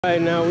Right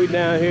now we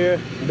down here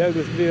in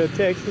Douglassville,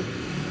 Texas.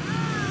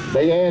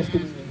 They asked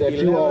that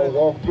you all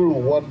walk through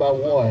one by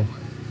one.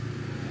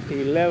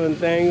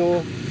 11th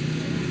annual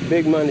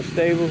Big Money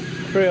Stable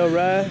Trail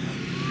Ride.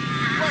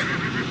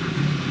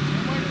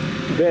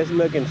 Best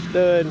looking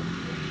stud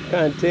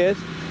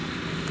contest.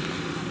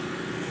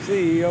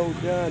 CEO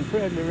John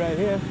Presley right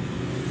here.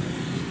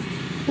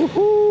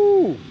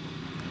 Woohoo!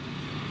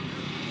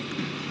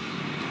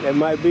 That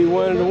might be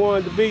one of the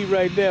ones to beat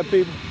right there,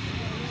 people.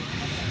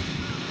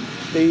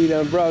 Steve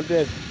done brought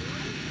that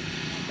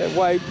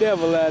white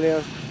devil out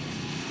here.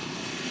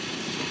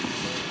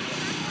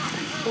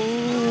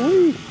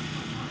 Ooh-wee.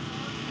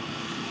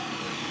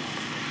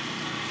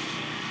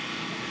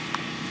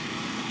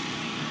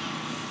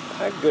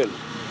 My goodness.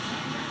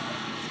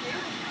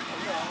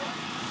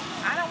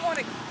 I don't want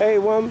to. Hey,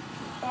 woman.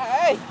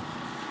 Hey.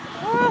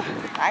 Oh,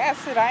 I gotta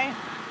sit down.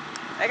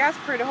 They got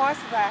some pretty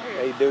horses out here.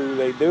 They do,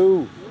 they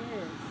do.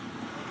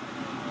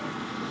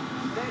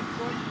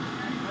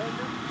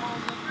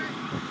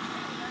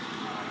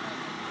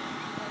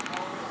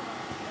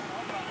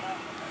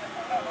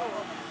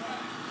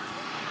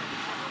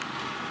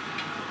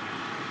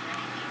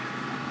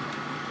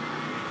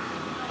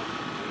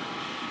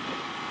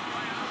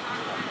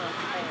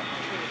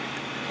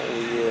 Oh,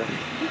 yeah.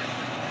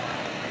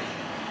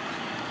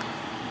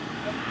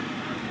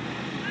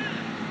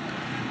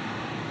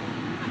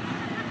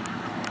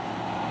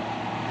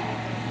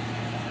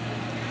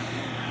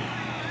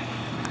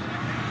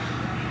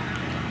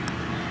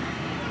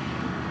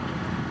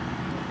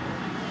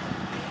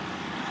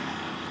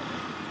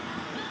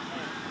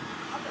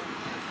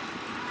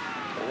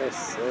 Let's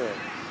see.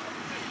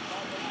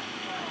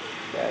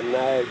 Got a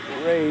nice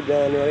parade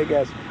down there. They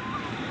got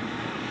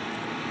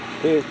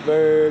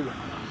Pittsburgh,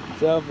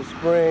 Sulphur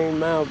Spring,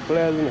 Mount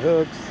Pleasant,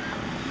 Hooks.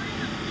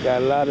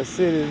 Got a lot of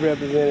cities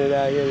represented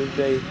out here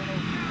today.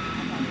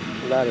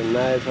 A lot of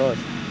nice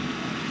horses.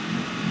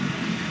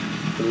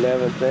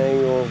 11th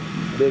annual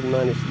Big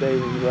Money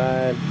Stables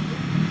Ride,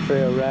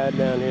 Trail Ride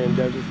down here in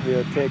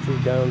Douglassville,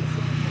 Texas,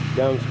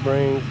 Gum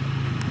Springs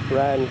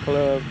Riding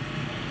Club.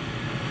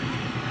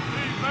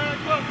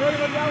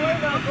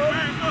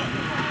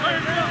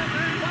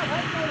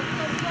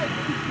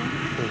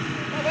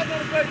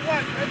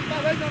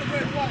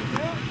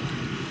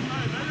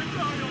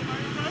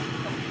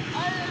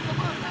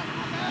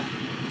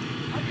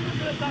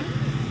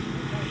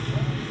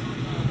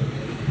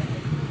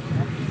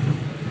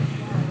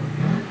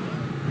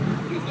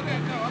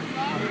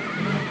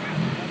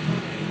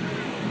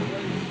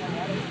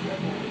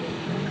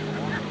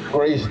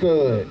 Great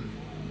stud.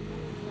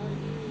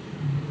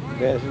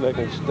 Best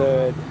looking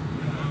stud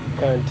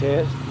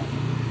contest,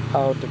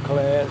 Halter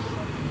class.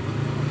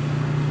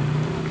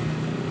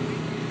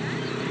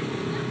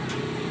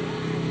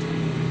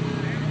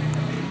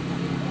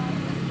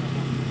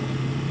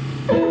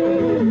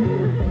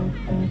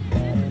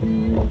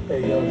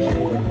 Hey, yo,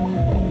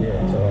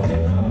 yeah,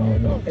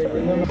 hey,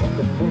 remember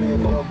the pretty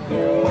little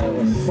girl I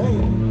was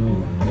saying?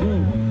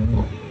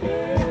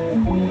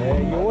 Hey,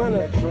 you win a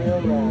trail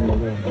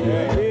ride.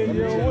 Here's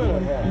your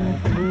winner.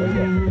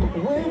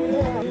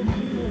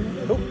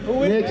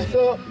 Next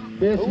up,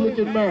 best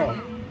looking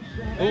mount.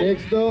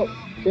 Next up,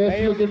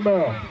 best looking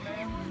mount.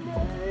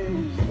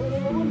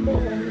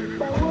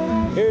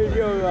 Here's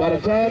your By the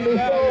time this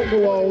song go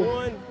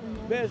on,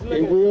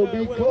 it will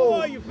be Who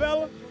closed. are you,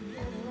 fella?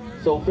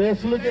 So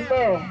best looking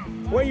mount.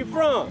 Where you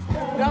from?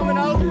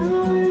 Domino.